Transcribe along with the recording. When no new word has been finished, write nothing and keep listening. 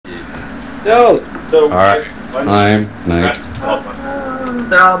No. So. Alright. I'm nice.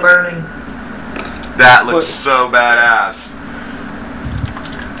 They're all burning. That looks so badass.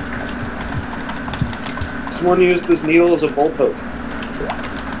 Someone used this needle as a bull poke.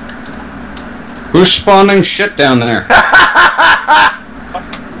 Who's spawning shit down there?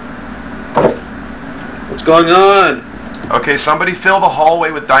 What's going on? Okay, somebody fill the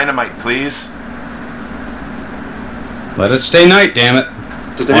hallway with dynamite, please. Let it stay night, damn it.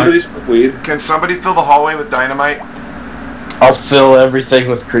 Does anybody smoke weed? Can somebody fill the hallway with dynamite? I'll fill everything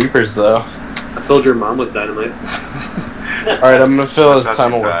with creepers, though. I filled your mom with dynamite. Alright, I'm gonna fill his That's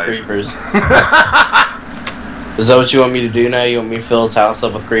tunnel with how she creepers. Is that what you want me to do now? You want me to fill his house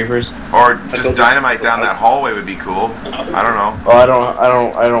up with creepers? Or just dynamite down that hallway would be cool. I don't know. Oh, I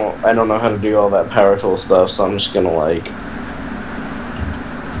don't know how to do all that power tool stuff, so I'm just gonna like...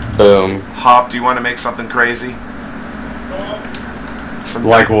 Boom. Hop, do you want to make something crazy? Some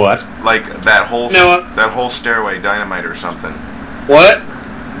Like what? Like that whole No. that whole stairway dynamite or something. What?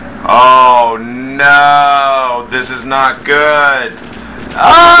 Oh no, this is not good.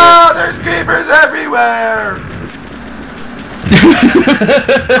 Oh, there's creepers everywhere.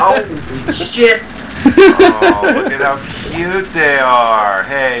 Holy shit. Oh, look at how cute they are.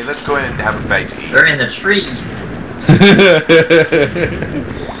 Hey, let's go in and have a bite to eat. They're in the tree.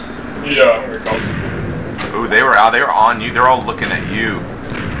 Yeah. Ooh, they were on you. They're all looking at you.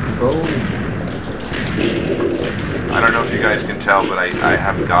 Oh. I don't know if you guys can tell, but I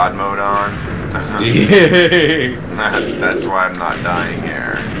have God mode on. Yay! That's why I'm not dying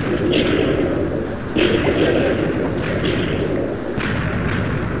here.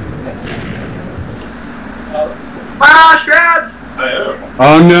 Mushrooms!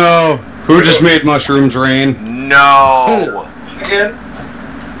 Oh no! Who just made mushrooms rain? No! Again?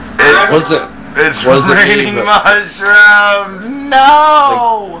 It's Was it raining me, mushrooms!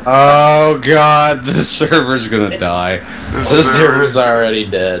 No! Oh god, the server's gonna die. The server's already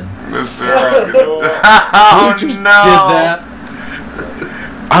dead. The server's Oh, Oh Who just no! did that?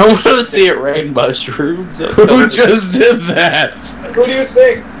 I want to see it rain mushrooms. Who just did that? Who do you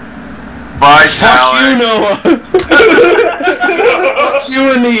think? Bye, Fuck Tyler. you, Noah! Fuck you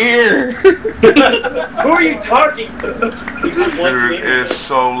in the ear! Who are you talking to? Dude is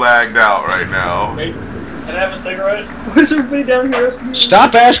so lagged out right now. Can I have a cigarette? Why is everybody down here?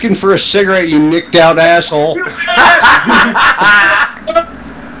 Stop asking for a cigarette, you nicked out asshole!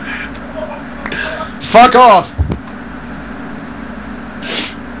 Fuck off!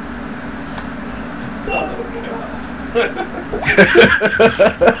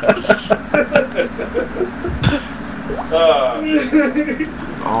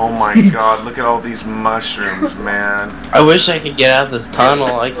 Oh my god, look at all these mushrooms, man. I wish I could get out this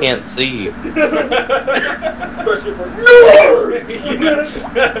tunnel. I can't see.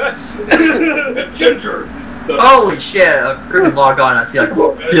 Ginger. Holy shit, I freaking log on and I see like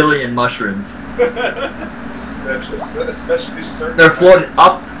a billion mushrooms. Especially certain. They're floating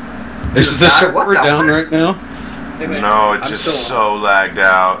up. Is the What server the down fuck? right now? No, it's just so lagged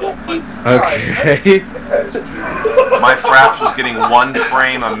out. Okay. My Fraps was getting 1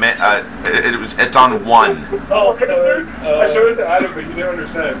 frame a minute. It's on 1. Oh, dude. I showed it to Adam, but he didn't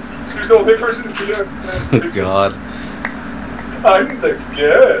understand. He was the only person who didn't understand. God. I'm the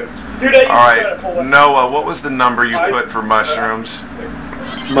guest. Dude, I Alright, Noah, what was the number you put for mushrooms?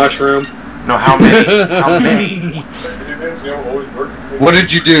 Mushroom. No, how many? How many? What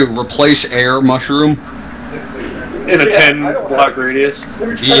did you do? Replace air mushroom? In a 10 block radius.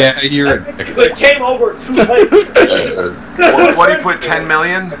 Yeah, you're a dick. It came over too late. What do you put, 10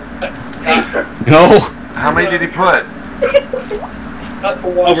 million? No. How many did he put?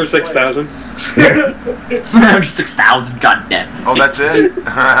 Over 6,000. Under 6,000, goddamn. Oh, that's it?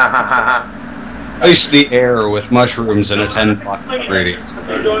 Replace the air with mushrooms in a 10 block radius.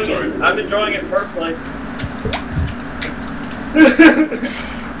 I'm enjoying it personally.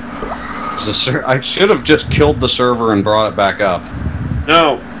 I should have just killed the server and brought it back up.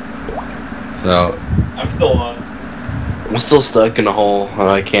 No. So, I'm still on. I'm still stuck in a hole and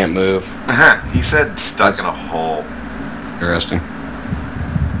I can't move. He said stuck in a hole. interesting.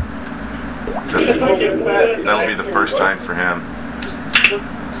 So that'll be the first time for him.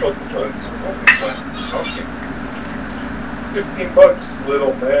 15 bucks,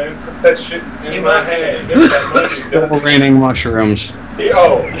 little man. Put that shit in my hand. Get that money. Still raining mushrooms.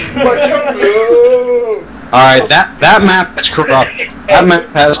 Oh. Alright, that map is corrupt. That map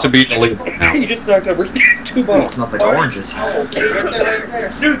has to be deleted now. You just knocked over 2 bucks. It smells like oranges.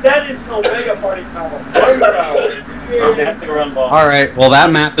 Dude, that is no mega party power. Alright, well that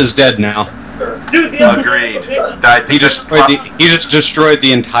map is dead now. Dude, the Agreed. I think He just destroyed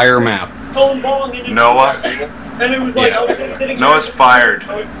the entire map. Noah? And it was like, I was just sitting Noah's fired.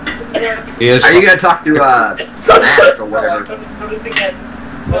 He is. Are you gonna talk to Smash or whatever?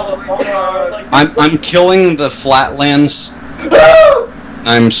 I'm killing the flatlands.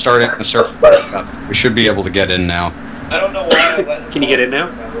 I'm starting the circle. We should be able to get in now. I don't know why. Can you get in now?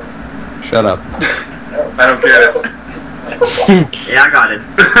 Shut up. I don't get it. Yeah, I got it.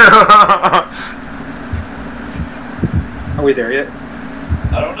 Are we there yet?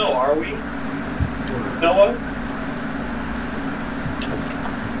 I don't know, are we? Noah?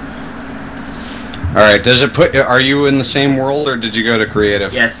 Alright, does it put... Are you in the same world, or did you go to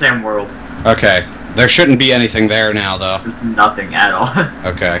creative? Yeah, same world. Okay. There shouldn't be anything there now, though. There's nothing at all.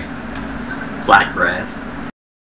 Okay. Flat grass.